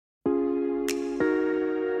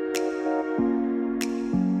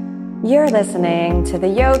You're listening to the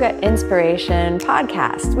Yoga Inspiration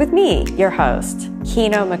Podcast with me, your host,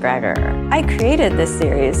 Kino McGregor. I created this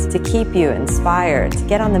series to keep you inspired to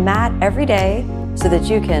get on the mat every day so that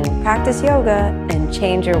you can practice yoga and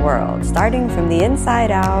change your world, starting from the inside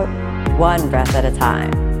out, one breath at a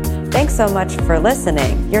time. Thanks so much for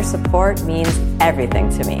listening. Your support means everything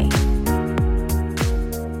to me.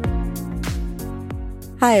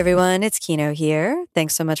 Hi, everyone. It's Kino here.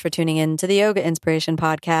 Thanks so much for tuning in to the Yoga Inspiration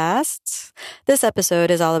Podcast. This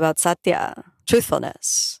episode is all about Satya,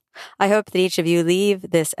 truthfulness. I hope that each of you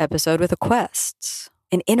leave this episode with a quest,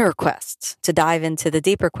 an inner quest, to dive into the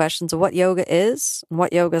deeper questions of what yoga is and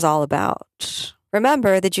what yoga is all about.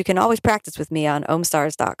 Remember that you can always practice with me on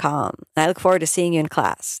omstars.com. I look forward to seeing you in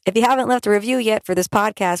class. If you haven't left a review yet for this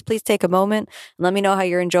podcast, please take a moment and let me know how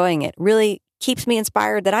you're enjoying it. Really keeps me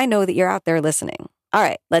inspired that I know that you're out there listening. All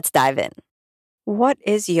right, let's dive in. What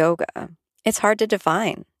is yoga? It's hard to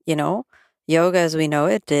define, Yoga as we know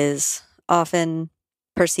it is often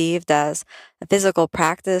perceived as a physical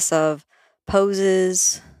practice of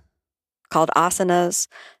poses called asanas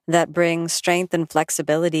that bring strength and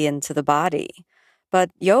flexibility into the body.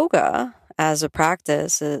 But yoga as a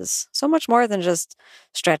practice is so much more than just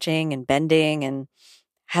stretching and bending and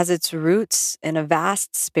has its roots in a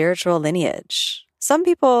vast spiritual lineage. Some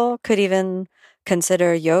people could even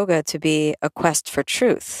consider yoga to be a quest for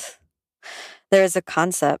truth. There is a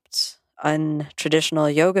concept in traditional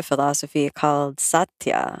yoga philosophy called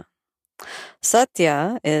Satya.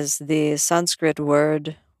 Satya is the Sanskrit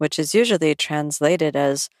word which is usually translated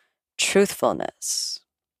as truthfulness.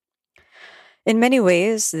 In many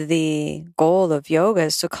ways, the goal of yoga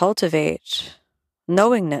is to cultivate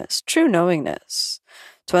knowingness, true knowingness,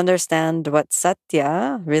 to understand what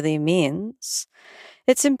Satya really means.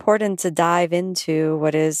 It's important to dive into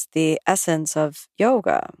what is the essence of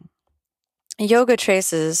yoga. Yoga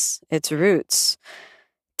traces its roots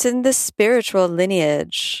in the spiritual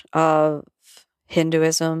lineage of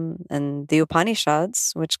Hinduism and the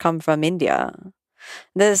Upanishads, which come from India.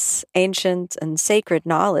 This ancient and sacred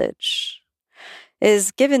knowledge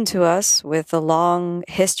is given to us with a long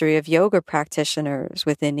history of yoga practitioners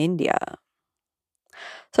within India.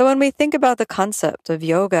 So when we think about the concept of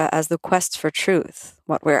yoga as the quest for truth,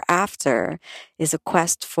 what we're after is a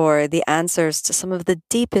quest for the answers to some of the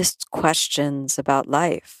deepest questions about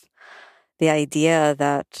life. The idea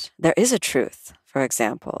that there is a truth, for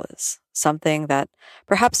example, is something that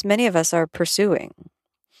perhaps many of us are pursuing.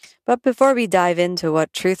 But before we dive into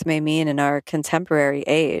what truth may mean in our contemporary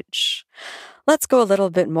age, let's go a little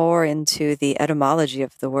bit more into the etymology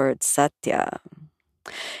of the word Satya.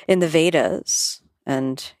 In the Vedas,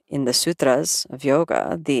 and in the sutras of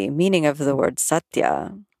yoga, the meaning of the word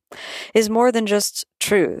Satya is more than just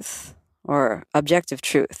truth or objective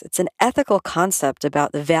truth. It's an ethical concept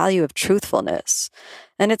about the value of truthfulness,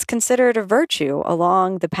 and it's considered a virtue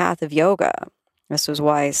along the path of yoga. This is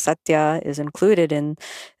why Satya is included in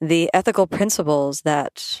the ethical principles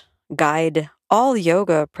that guide all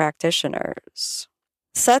yoga practitioners.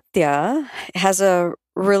 Satya has a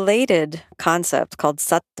related concept called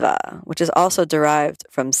sattva, which is also derived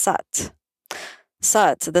from sat.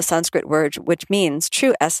 Sat, the Sanskrit word, which means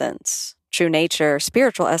true essence, true nature,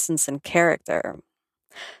 spiritual essence, and character.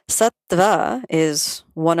 Sattva is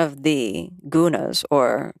one of the gunas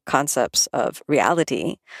or concepts of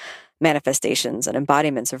reality, manifestations and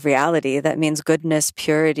embodiments of reality. That means goodness,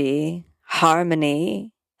 purity,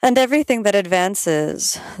 harmony, and everything that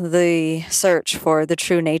advances the search for the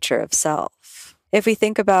true nature of self. If we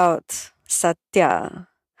think about Satya,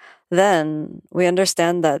 then we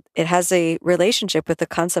understand that it has a relationship with the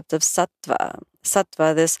concept of sattva.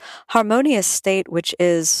 Sattva, this harmonious state which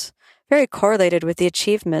is very correlated with the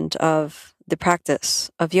achievement of the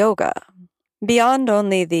practice of yoga. Beyond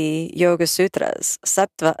only the Yoga Sutras,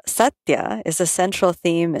 Satya is a central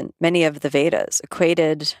theme in many of the Vedas,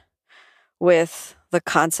 equated with the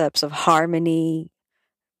concepts of harmony,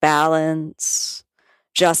 balance,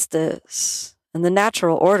 justice, and the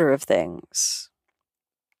natural order of things.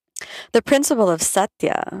 The principle of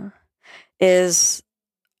Satya is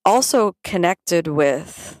also connected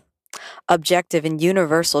with objective and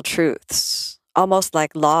universal truths, almost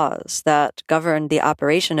like laws that govern the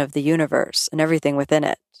operation of the universe and everything within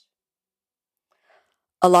it.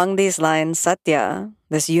 Along these lines, Satya,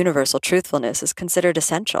 this universal truthfulness, is considered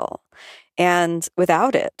essential. And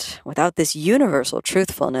without it, without this universal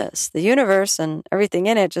truthfulness, the universe and everything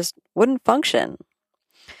in it just wouldn't function.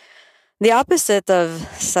 The opposite of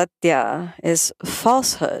Satya is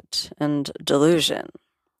falsehood and delusion.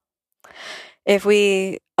 If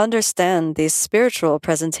we understand the spiritual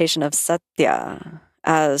presentation of Satya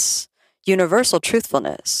as universal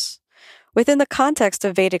truthfulness, Within the context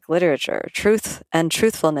of Vedic literature, truth and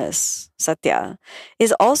truthfulness, Satya,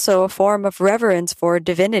 is also a form of reverence for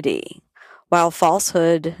divinity, while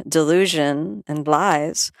falsehood, delusion, and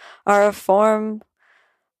lies are a form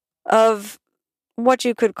of what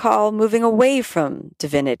you could call moving away from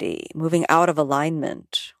divinity, moving out of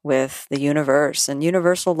alignment with the universe and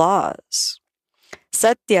universal laws.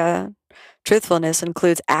 Satya, truthfulness,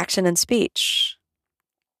 includes action and speech.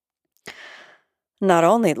 Not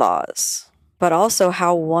only laws, but also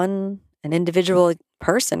how an individual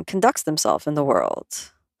person conducts themselves in the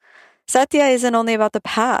world. Satya isn't only about the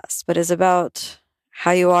past, but is about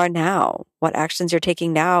how you are now, what actions you're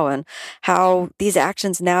taking now, and how these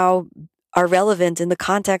actions now are relevant in the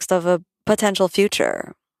context of a potential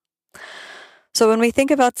future. So when we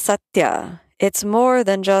think about Satya, it's more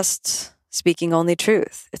than just speaking only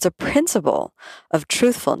truth. It's a principle of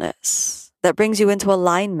truthfulness that brings you into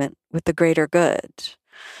alignment with the greater good.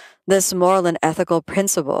 This moral and ethical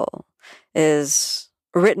principle is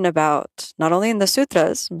written about not only in the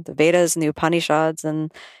sutras, the Vedas and the Upanishads,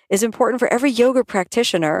 and is important for every yoga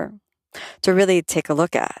practitioner to really take a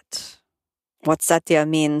look at what Satya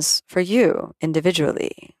means for you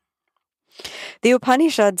individually. The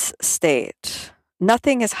Upanishads state,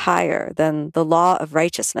 nothing is higher than the law of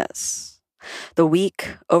righteousness. The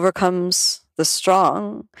weak overcomes the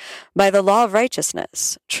strong by the law of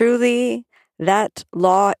righteousness. Truly, that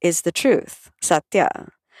law is the truth, Satya.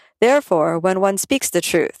 Therefore, when one speaks the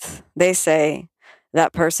truth, they say,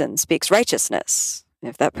 that person speaks righteousness.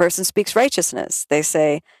 If that person speaks righteousness, they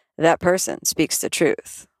say, that person speaks the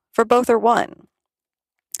truth. For both are one.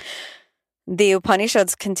 The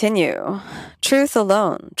Upanishads continue, truth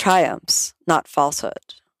alone triumphs, not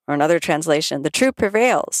falsehood. Or another translation, the true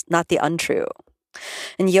prevails, not the untrue.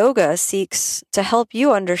 And yoga seeks to help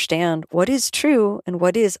you understand what is true and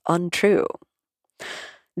what is untrue.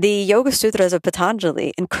 The Yoga Sutras of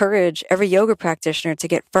Patanjali encourage every yoga practitioner to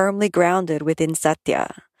get firmly grounded within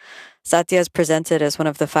Satya. Satya is presented as one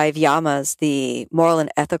of the 5 yamas, the moral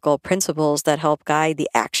and ethical principles that help guide the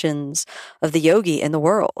actions of the yogi in the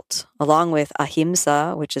world, along with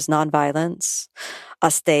ahimsa, which is nonviolence,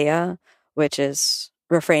 asteya, which is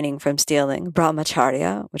refraining from stealing,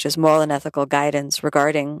 brahmacharya, which is moral and ethical guidance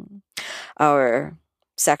regarding our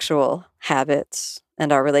sexual habits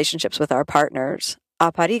and our relationships with our partners,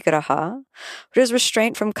 aparigraha, which is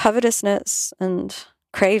restraint from covetousness and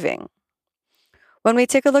craving. When we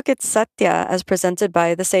take a look at Satya as presented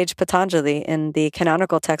by the sage Patanjali in the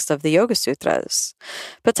canonical text of the Yoga Sutras,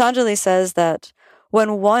 Patanjali says that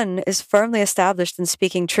when one is firmly established in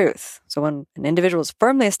speaking truth, so when an individual is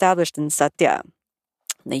firmly established in Satya,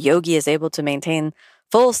 the yogi is able to maintain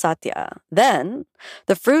full Satya, then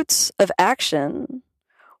the fruits of action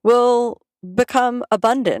will become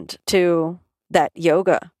abundant to that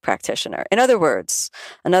yoga practitioner. In other words,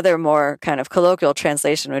 another more kind of colloquial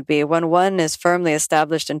translation would be when one is firmly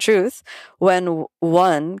established in truth, when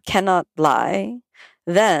one cannot lie,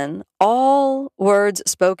 then all words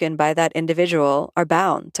spoken by that individual are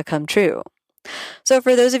bound to come true. So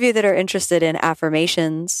for those of you that are interested in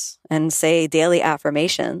affirmations and say daily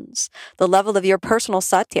affirmations, the level of your personal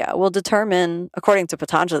Satya will determine, according to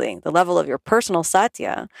Patanjali, the level of your personal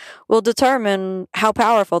Satya will determine how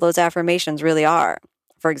powerful those affirmations really are.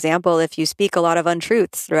 For example, if you speak a lot of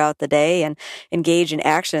untruths throughout the day and engage in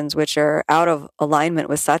actions which are out of alignment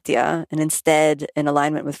with Satya and instead in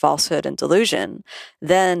alignment with falsehood and delusion,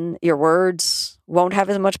 then your words won't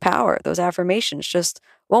have as much power. Those affirmations just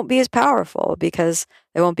won't be as powerful because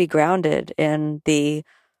they won't be grounded in the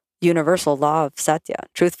universal law of Satya,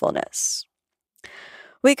 truthfulness.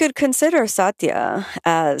 We could consider Satya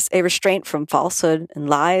as a restraint from falsehood and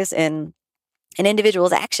lies in an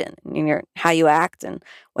individual's action, in how you act and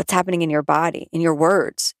what's happening in your body, in your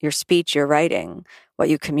words, your speech, your writing, what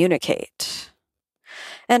you communicate.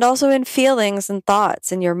 And also in feelings and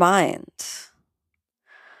thoughts in your mind.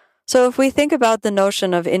 So if we think about the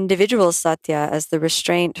notion of individual Satya as the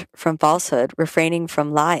restraint from falsehood, refraining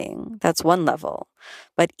from lying, that's one level.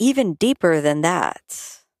 But even deeper than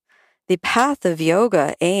that, the path of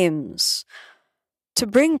yoga aims to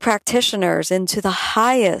bring practitioners into the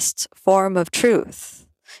highest form of truth.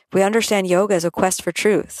 If we understand yoga as a quest for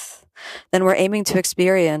truth, then we're aiming to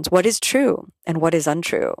experience what is true and what is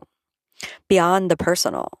untrue, beyond the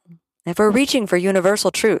personal. If we're reaching for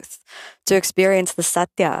universal truth, to experience the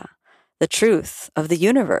Satya, the truth of the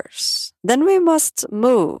universe, then we must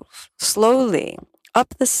move slowly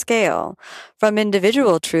up the scale from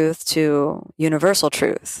individual truth to universal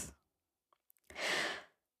truth.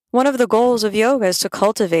 One of the goals of yoga is to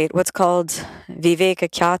cultivate what's called viveka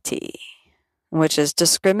khyati, which is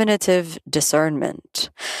discriminative discernment.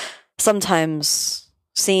 sometimes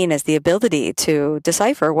seen as the ability to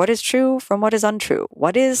decipher what is true from what is untrue,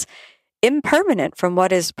 what is impermanent from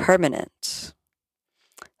what is permanent.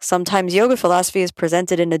 Sometimes yoga philosophy is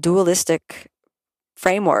presented in a dualistic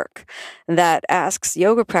framework that asks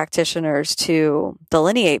yoga practitioners to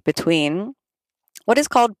delineate between what is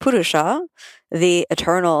called Purusha, the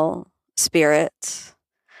eternal spirit,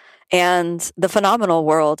 and the phenomenal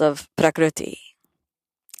world of Prakriti.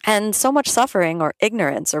 And so much suffering or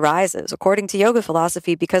ignorance arises, according to yoga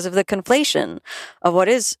philosophy, because of the conflation of what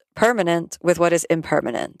is permanent with what is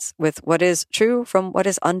impermanent, with what is true from what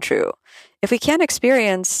is untrue. If we can't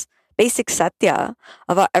experience basic Satya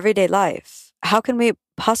of our everyday life, how can we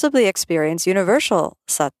possibly experience universal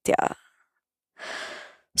Satya?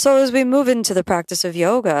 So as we move into the practice of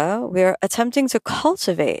yoga, we're attempting to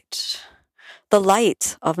cultivate the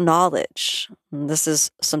light of knowledge. And this is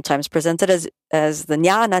sometimes presented as the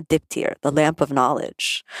jnana diptir, the lamp of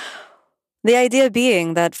knowledge. The idea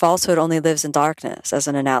being that falsehood only lives in darkness, as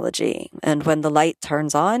an analogy. And when the light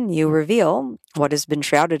turns on, you reveal what has been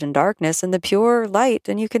shrouded in darkness in the pure light,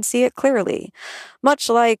 and you can see it clearly. Much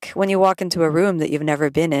like when you walk into a room that you've never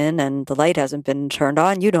been in and the light hasn't been turned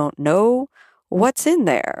on, you don't know what's in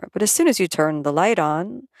there. But as soon as you turn the light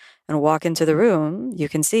on and walk into the room, you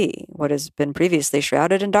can see what has been previously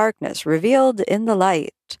shrouded in darkness, revealed in the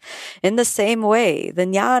light. In the same way, the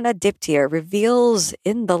jnana diptir reveals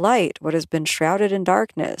in the light what has been shrouded in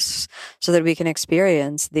darkness, so that we can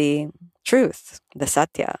experience the truth, the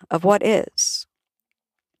satya, of what is.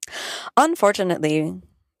 Unfortunately,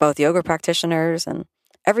 both yoga practitioners and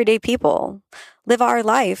everyday people live our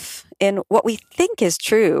life in what we think is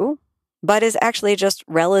true, but is actually just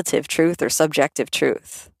relative truth or subjective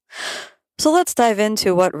truth. So let's dive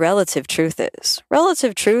into what relative truth is.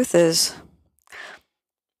 Relative truth is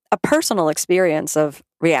a personal experience of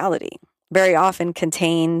reality, very often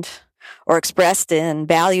contained or expressed in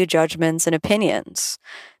value judgments and opinions.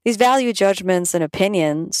 These value judgments and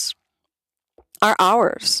opinions are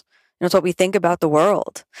ours. It's what we think about the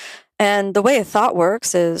world. And the way a thought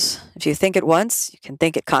works is if you think it once, you can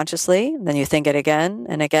think it consciously, and then you think it again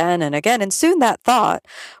and again and again. And soon that thought,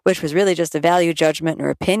 which was really just a value judgment or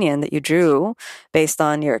opinion that you drew based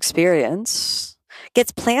on your experience,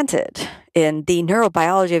 gets planted in the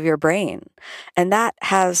neurobiology of your brain. And that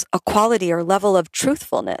has a quality or level of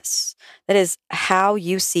truthfulness. That is how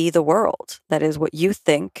you see the world. That is what you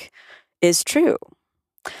think is true.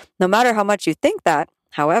 No matter how much you think that,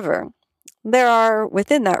 however, there are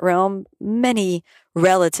within that realm many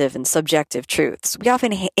relative and subjective truths. We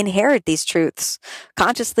often inherit these truths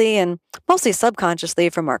consciously and mostly subconsciously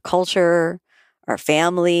from our culture, our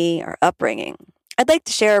family, our upbringing. I'd like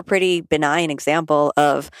to share a pretty benign example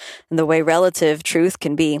of the way relative truth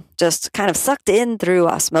can be just kind of sucked in through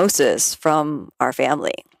osmosis from our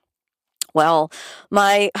family. Well,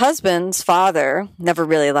 my husband's father never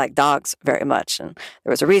really liked dogs very much, and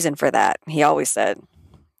there was a reason for that. He always said,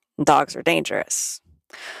 dogs are dangerous.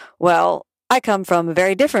 Well, I come from a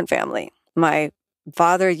very different family. My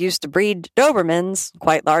father used to breed Dobermans,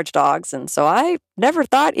 quite large dogs, and so I never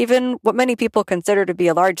thought even what many people consider to be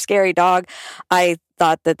a large, scary dog. I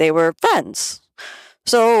thought that they were friends.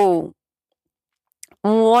 So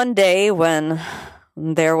one day when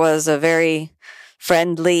there was a very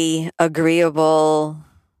friendly, agreeable,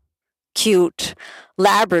 cute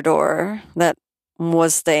Labrador that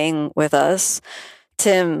was staying with us,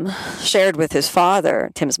 Tim shared with his father,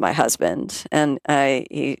 Tim's my husband, and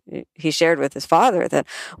he shared with his father that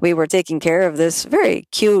we were taking care of this very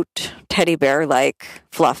cute teddy bear-like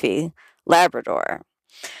fluffy Labrador.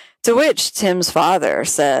 To which Tim's father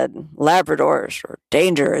said, Labradors are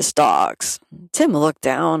dangerous dogs. Tim looked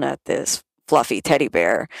down at this fluffy teddy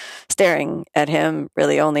bear, staring at him,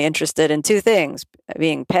 really only interested in two things,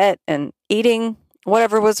 being pet and eating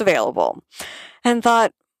whatever was available, and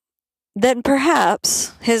thought, then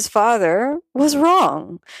perhaps his father was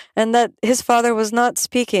wrong, and that his father was not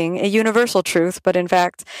speaking a universal truth, but in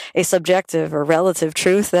fact a subjective or relative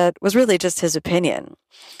truth that was really just his opinion.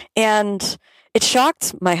 And it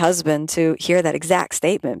shocked my husband to hear that exact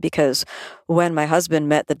statement, because when my husband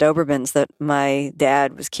met the Dobermans that my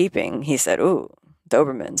dad was keeping, he said, ooh,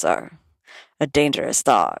 Dobermans are a dangerous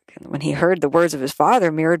dog. And when he heard the words of his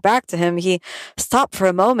father mirrored back to him, he stopped for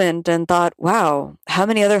a moment and thought, wow, how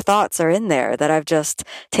many other thoughts are in there that I've just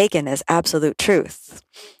taken as absolute truth?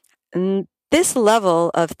 And this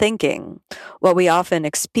level of thinking, what we often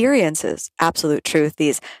experience as absolute truth,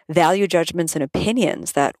 these value judgments and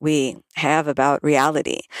opinions that we have about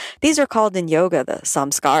reality, these are called in yoga the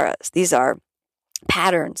samskaras. These are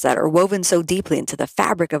patterns that are woven so deeply into the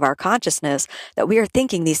fabric of our consciousness that we are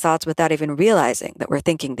thinking these thoughts without even realizing that we're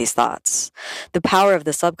thinking these thoughts. The power of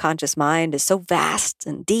the subconscious mind is so vast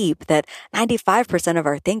and deep that 95% of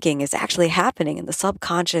our thinking is actually happening in the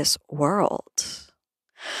subconscious world.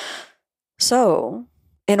 So,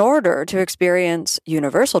 in order to experience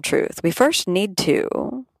universal truth, we first need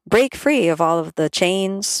to break free of all of the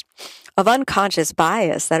chains of unconscious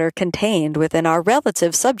bias that are contained within our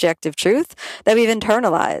relative subjective truth that we've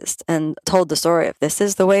internalized and told the story of. This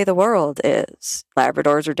is the way the world is.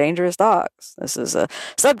 Labradors are dangerous dogs. This is a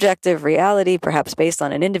subjective reality, perhaps based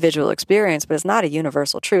on an individual experience, but it's not a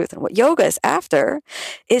universal truth. And what yoga is after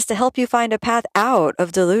is to help you find a path out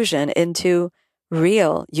of delusion into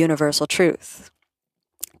real universal truth.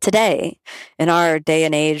 Today, in our day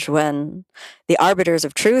and age when the arbiters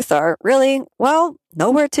of truth are really, well,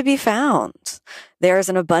 nowhere to be found, there's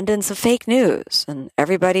an abundance of fake news, and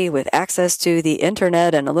everybody with access to the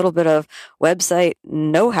internet and a little bit of website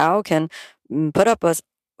know-how can put up a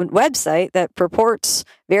website that purports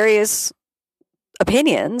various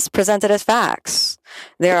opinions presented as facts.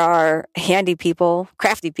 There are handy people,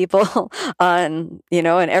 crafty people in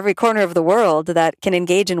every corner of the world that can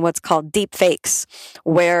engage in what's called deep fakes,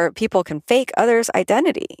 where people can fake others'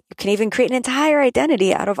 identity. You can even create an entire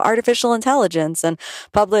identity out of artificial intelligence and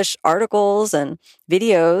publish articles and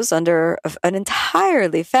videos under an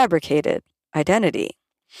entirely fabricated identity.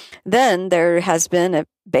 Then there has been a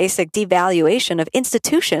basic devaluation of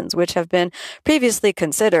institutions which have been previously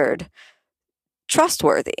considered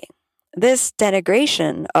trustworthy. This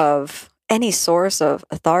denigration of any source of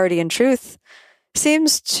authority and truth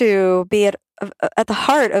seems to be at the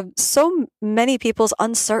heart of so many people's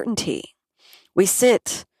uncertainty. We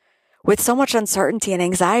sit with so much uncertainty and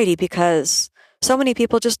anxiety because so many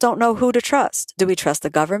people just don't know who to trust. Do we trust the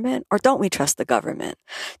government or don't we trust the government?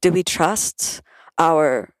 Do we trust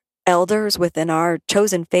our elders within our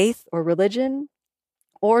chosen faith or religion,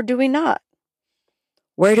 or do we not?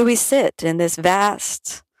 Where do we sit in this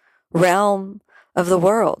vast realm of the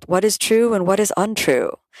world? What is true and what is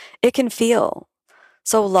untrue? It can feel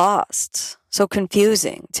so lost, so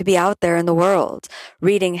confusing to be out there in the world,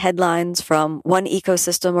 reading headlines from one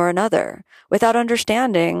ecosystem or another without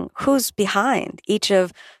understanding who's behind each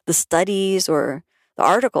of the studies or the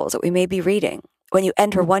articles that we may be reading. When you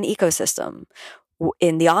enter one ecosystem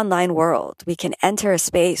in the online world, we can enter a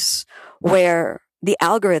space where the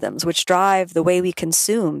algorithms which drive the way we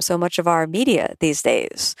consume so much of our media these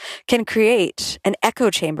days can create an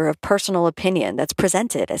echo chamber of personal opinion that's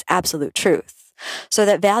presented as absolute truth. So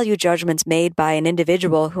that value judgments made by an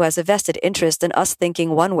individual who has a vested interest in us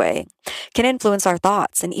thinking one way can influence our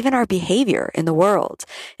thoughts and even our behavior in the world.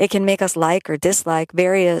 It can make us like or dislike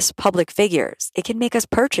various public figures. It can make us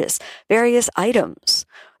purchase various items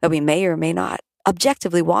that we may or may not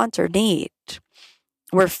objectively want or need.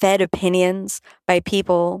 We're fed opinions by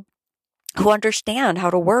people who understand how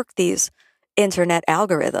to work these internet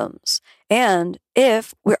algorithms. And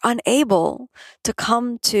if we're unable to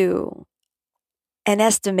come to an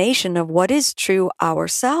estimation of what is true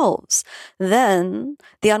ourselves, then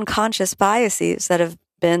the unconscious biases that have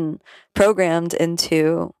been programmed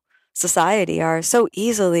into society are so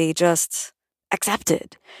easily just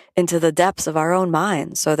accepted into the depths of our own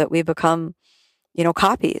minds so that we become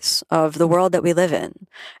copies of the world that we live in.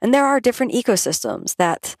 And there are different ecosystems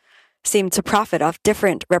that seem to profit off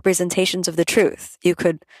different representations of the truth. You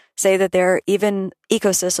could say that there are even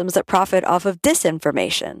ecosystems that profit off of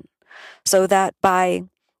disinformation, so that by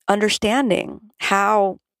understanding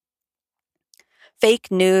how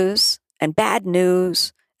fake news and bad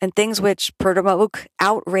news and things which provoke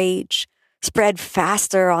outrage spread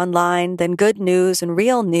faster online than good news and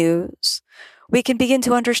real news, we can begin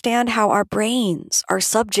to understand how our brains are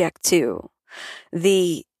subject to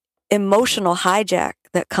the emotional hijack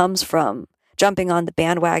that comes from jumping on the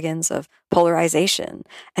bandwagons of polarization.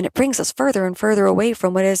 And it brings us further and further away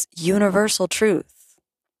from what is universal truth.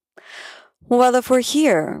 Well, if we're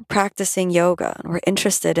here practicing yoga and we're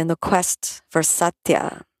interested in the quest for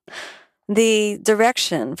Satya, the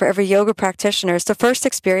direction for every yoga practitioner is to first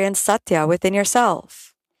experience Satya within yourself.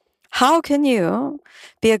 How can you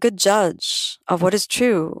be a good judge of what is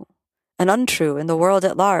true and untrue in the world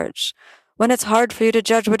at large when it's hard for you to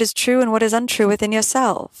judge what is true and what is untrue within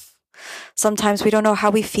yourself? Sometimes we don't know how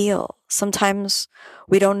we feel. Sometimes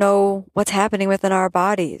we don't know what's happening within our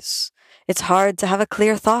bodies. It's hard to have a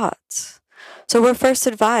clear thought. So we're first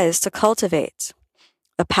advised to cultivate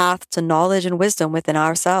a path to knowledge and wisdom within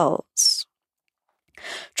ourselves.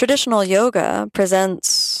 Traditional yoga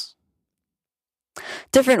presents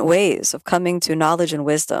different ways of coming to knowledge and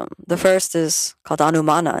wisdom. The first is called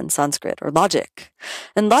anumana in Sanskrit, or logic.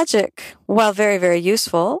 And logic, while very, very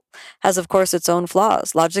useful, has of course its own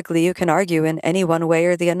flaws. Logically, you can argue in any one way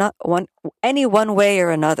or any one way or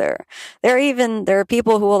another. There are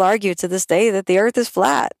people who will argue to this day that the earth is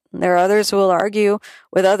flat. There are others who will argue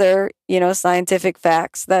with other, scientific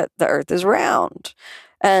facts that the earth is round.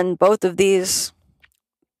 And both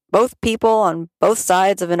people on both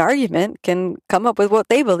sides of an argument can come up with what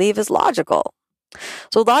they believe is logical.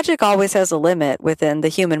 So logic always has a limit within the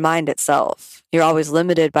human mind itself. You're always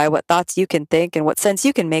limited by what thoughts you can think and what sense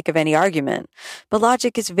you can make of any argument. But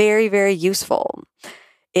logic is very, very useful.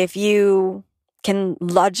 If you can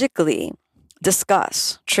logically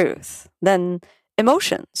discuss truth, then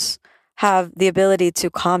emotions have the ability to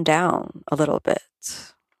calm down a little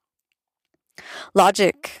bit.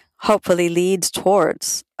 Logic hopefully leads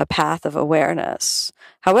towards a path of awareness.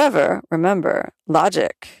 However, remember,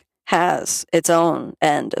 logic has its own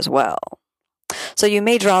end as well. So you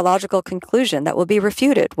may draw a logical conclusion that will be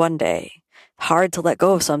refuted one day. Hard to let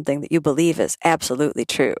go of something that you believe is absolutely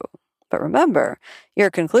true. But remember,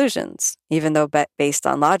 your conclusions, even though based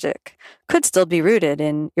on logic, could still be rooted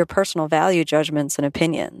in your personal value judgments and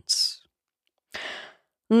opinions.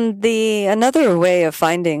 Another way of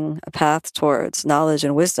finding a path towards knowledge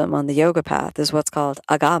and wisdom on the yoga path is what's called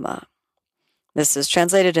agama. This is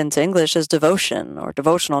translated into English as devotion or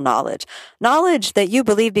devotional knowledge. Knowledge that you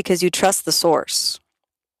believe because you trust the source.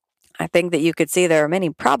 I think that you could see there are many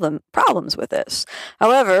problems with this.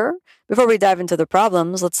 However, before we dive into the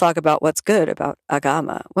problems, let's talk about what's good about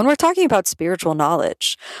agama. When we're talking about spiritual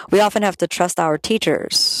knowledge, we often have to trust our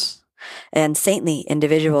teachers and saintly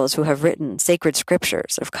individuals who have written sacred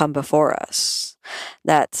scriptures that have come before us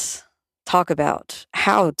that talk about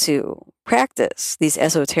how to practice these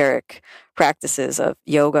esoteric practices of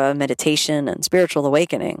yoga, meditation, and spiritual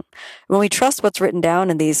awakening. When we trust what's written down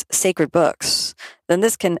in these sacred books, then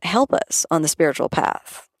this can help us on the spiritual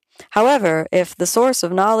path. However, if the source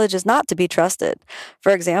of knowledge is not to be trusted,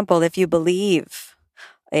 for example, if you believe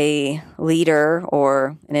a leader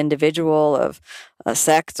or an individual of a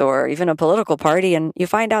sect or even a political party, and you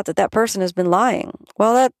find out that that person has been lying,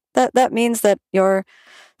 well, that means that your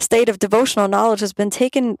state of devotional knowledge has been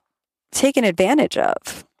taken advantage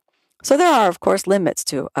of. So there are, of course, limits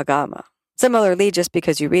to agama. Similarly, just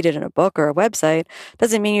because you read it in a book or a website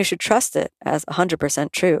doesn't mean you should trust it as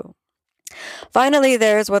 100% true. Finally,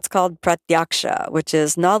 there's what's called pratyaksha, which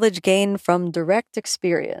is knowledge gained from direct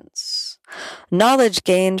experience. Knowledge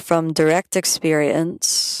gained from direct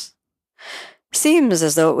experience seems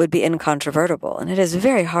as though it would be incontrovertible, and it is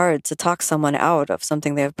very hard to talk someone out of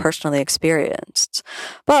something they have personally experienced.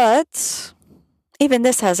 But even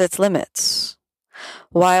this has its limits.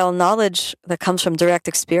 While knowledge that comes from direct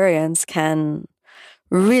experience can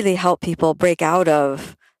really help people break out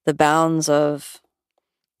of the bounds of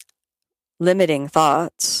limiting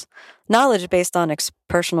thoughts, knowledge based on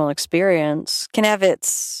personal experience can have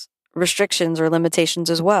its restrictions or limitations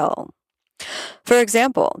as well. For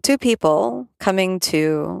example, two people coming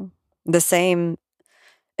to the same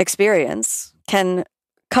experience can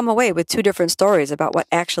come away with two different stories about what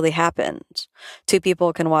actually happened. Two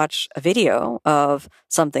people can watch a video of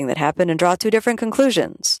something that happened and draw two different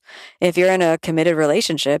conclusions. If you're in a committed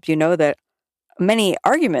relationship, you know that many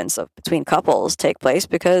arguments between couples take place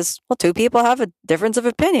because, well, two people have a difference of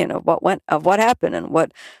opinion of what happened and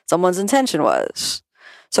what someone's intention was.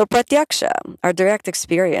 So pratyaksha, our direct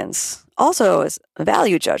experience, also is a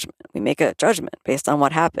value judgment. We make a judgment based on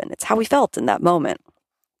what happened. It's how we felt in that moment.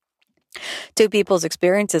 Two people's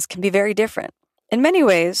experiences can be very different. In many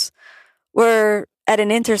ways, we're at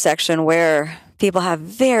an intersection where people have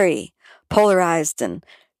very polarized and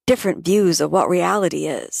different views of what reality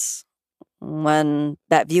is. When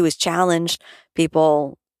that view is challenged,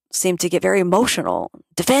 people seem to get very emotional,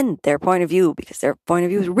 defend their point of view because their point of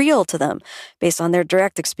view is real to them based on their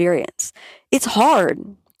direct experience. It's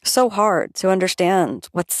hard, so hard to understand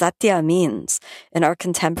what Satya means in our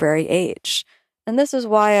contemporary age. And this is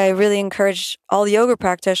why I really encourage all yoga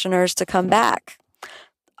practitioners to come back.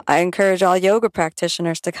 I encourage all yoga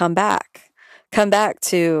practitioners to come back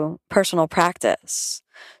to personal practice,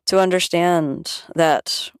 to understand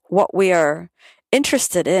that what we are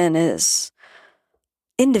interested in is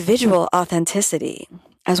individual authenticity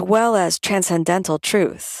as well as transcendental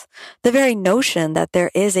truth. The very notion that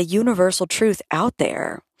there is a universal truth out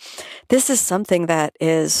there. This is something that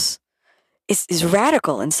is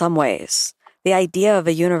radical in some ways. The idea of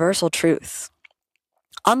a universal truth.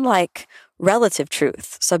 Unlike relative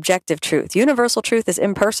truth, subjective truth, universal truth is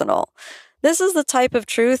impersonal. This is the type of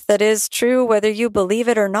truth that is true whether you believe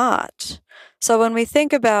it or not. So when we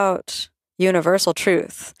think about universal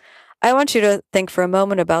truth, I want you to think for a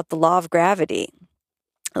moment about the law of gravity.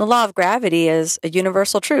 The law of gravity is a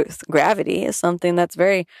universal truth. Gravity is something that's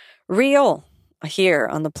very real here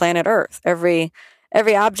on the planet Earth. Every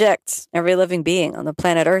object, every living being on the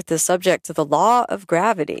planet Earth is subject to the law of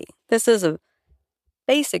gravity. This is a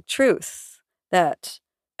basic truth that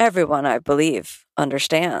everyone, I believe,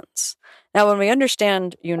 understands. Now, when we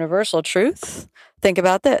understand universal truth, think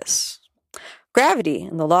about this. Gravity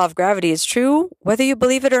and the law of gravity is true whether you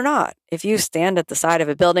believe it or not. If you stand at the side of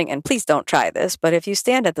a building, and please don't try this, but if you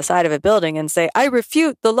stand at the side of a building and say, I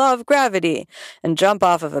refute the law of gravity, and jump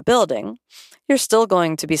off of a building, you're still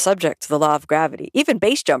going to be subject to the law of gravity. Even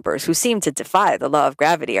base jumpers who seem to defy the law of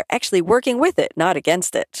gravity are actually working with it, not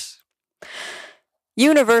against it.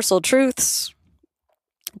 Universal truths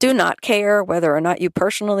do not care whether or not you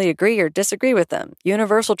personally agree or disagree with them.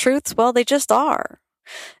 Universal truths, well, they just are.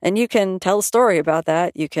 And you can tell a story about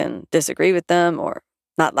that. You can disagree with them or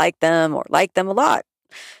not like them or like them a lot.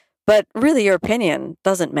 But really, your opinion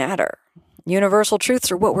doesn't matter. Universal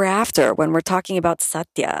truths are what we're after when we're talking about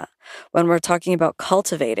Satya, when we're talking about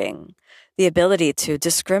cultivating the ability to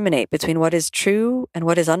discriminate between what is true and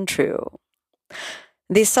what is untrue.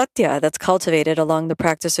 The Satya that's cultivated along the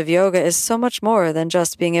practice of yoga is so much more than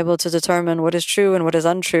just being able to determine what is true and what is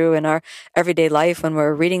untrue in our everyday life when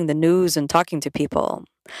we're reading the news and talking to people.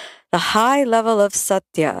 The high level of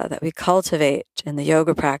Satya that we cultivate in the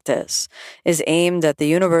yoga practice is aimed at the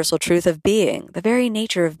universal truth of being, the very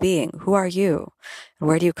nature of being. Who are you? And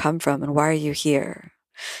where do you come from? And why are you here?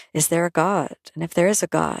 Is there a God? And if there is a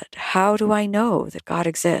God, how do I know that God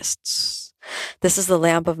exists? This is the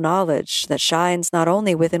lamp of knowledge that shines not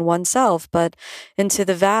only within oneself, but into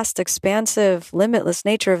the vast, expansive, limitless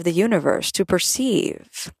nature of the universe to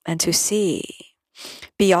perceive and to see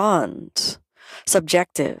beyond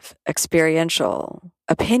subjective, experiential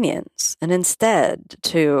opinions, and instead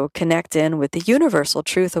to connect in with the universal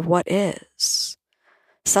truth of what is.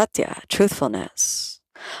 Satya, truthfulness,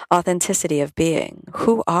 authenticity of being.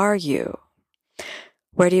 Who are you?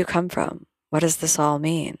 Where do you come from? What does this all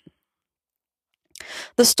mean?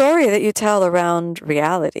 The story that you tell around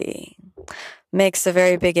reality makes a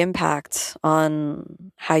very big impact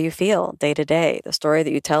on how you feel day to day. The story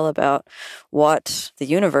that you tell about what the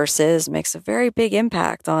universe is makes a very big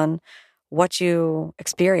impact on what you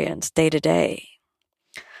experience day to day.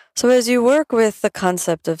 So as you work with the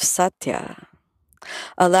concept of Satya,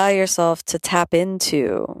 allow yourself to tap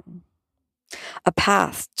into a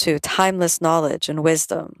path to timeless knowledge and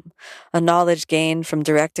wisdom, a knowledge gained from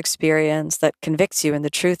direct experience that convicts you in the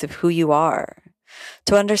truth of who you are,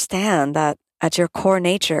 to understand that at your core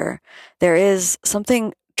nature, there is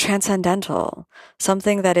something transcendental,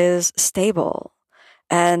 something that is stable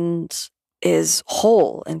and is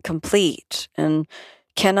whole and complete and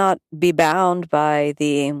cannot be bound by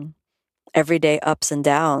the everyday ups and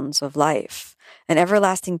downs of life. An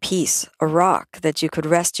everlasting peace, a rock that you could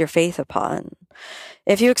rest your faith upon.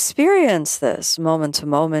 If you experience this moment to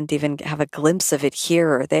moment, even have a glimpse of it here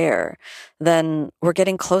or there, then we're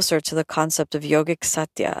getting closer to the concept of yogic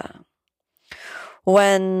Satya.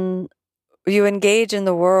 When you engage in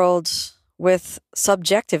the world with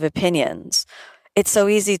subjective opinions, it's so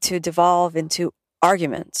easy to devolve into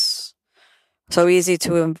arguments, so easy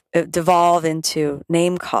to devolve into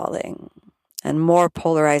name-calling and more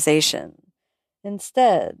polarization.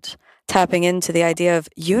 Instead, tapping into the idea of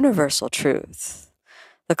universal truth,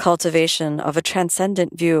 the cultivation of a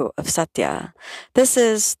transcendent view of Satya. This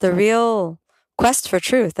is the real quest for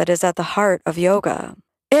truth that is at the heart of yoga.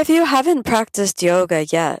 If you haven't practiced yoga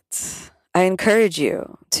yet, I encourage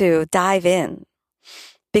you to dive in,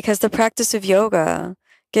 because the practice of yoga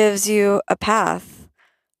gives you a path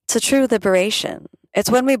to true liberation. It's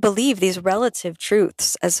when we believe these relative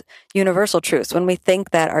truths as universal truths, when we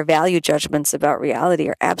think that our value judgments about reality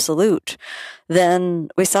are absolute, then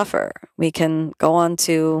we suffer. We can go on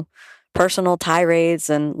to personal tirades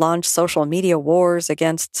and launch social media wars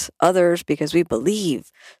against others because we believe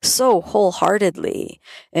so wholeheartedly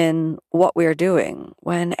in what we're doing,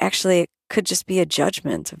 when actually it could just be a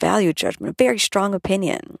judgment, a value judgment, a very strong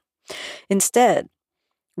opinion. Instead,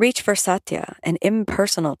 reach for Satya, an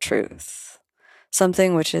impersonal truth,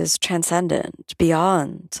 something which is transcendent,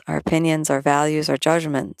 beyond our opinions, our values, our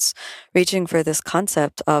judgments, reaching for this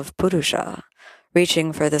concept of Purusha,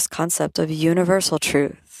 reaching for this concept of universal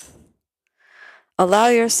truth. Allow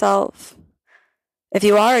yourself, if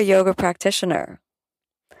you are a yoga practitioner,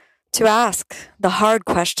 to ask the hard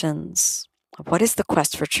questions. What is the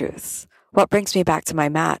quest for truth? What brings me back to my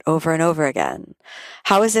mat over and over again?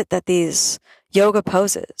 How is it that these yoga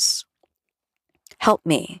poses help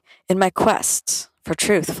me in my quest for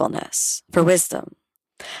truthfulness, for wisdom?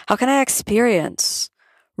 How can I experience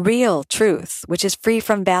real truth, which is free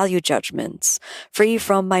from value judgments, free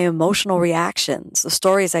from my emotional reactions, the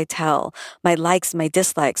stories I tell, my likes, my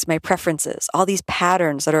dislikes, my preferences, all these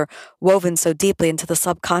patterns that are woven so deeply into the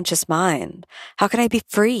subconscious mind? How can I be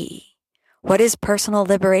free? What is personal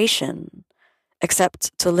liberation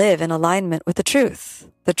except to live in alignment with the truth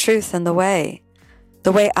and the way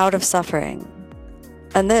out of suffering?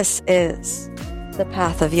 And this is the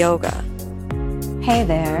path of yoga. Hey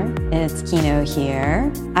there, it's Kino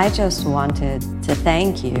here. I just wanted to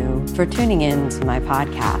thank you for tuning in to my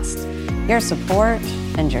podcast. Your support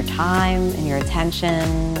and your time and your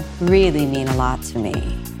attention really mean a lot to me.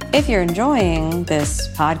 If you're enjoying this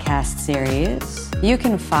podcast series, you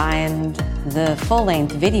can find the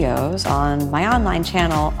full-length videos on my online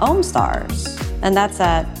channel, OmStars, and that's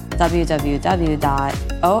at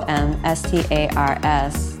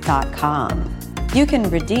www.omstars.com. You can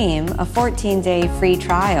redeem a 14-day free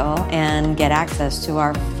trial and get access to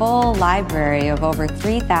our full library of over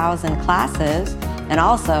 3,000 classes and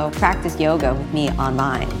also practice yoga with me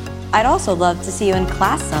online. I'd also love to see you in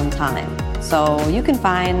class sometime. So you can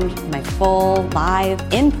find my full live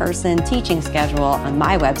in-person teaching schedule on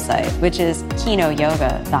my website, which is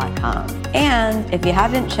kinoyoga.com. And if you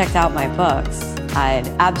haven't checked out my books, I'd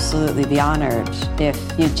absolutely be honored if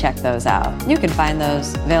you'd check those out. You can find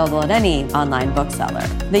those available at any online bookseller.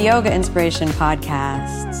 The Yoga Inspiration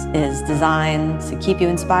Podcast is designed to keep you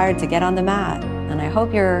inspired to get on the mat. And I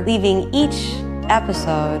hope you're leaving each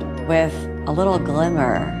episode with a little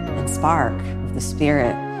glimmer and spark of the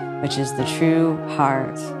spirit, which is the true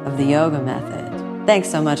heart of the yoga method. Thanks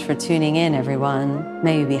so much for tuning in, everyone.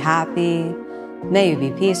 May you be happy. May you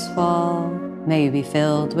be peaceful. May you be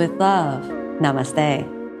filled with love.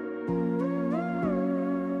 Namaste.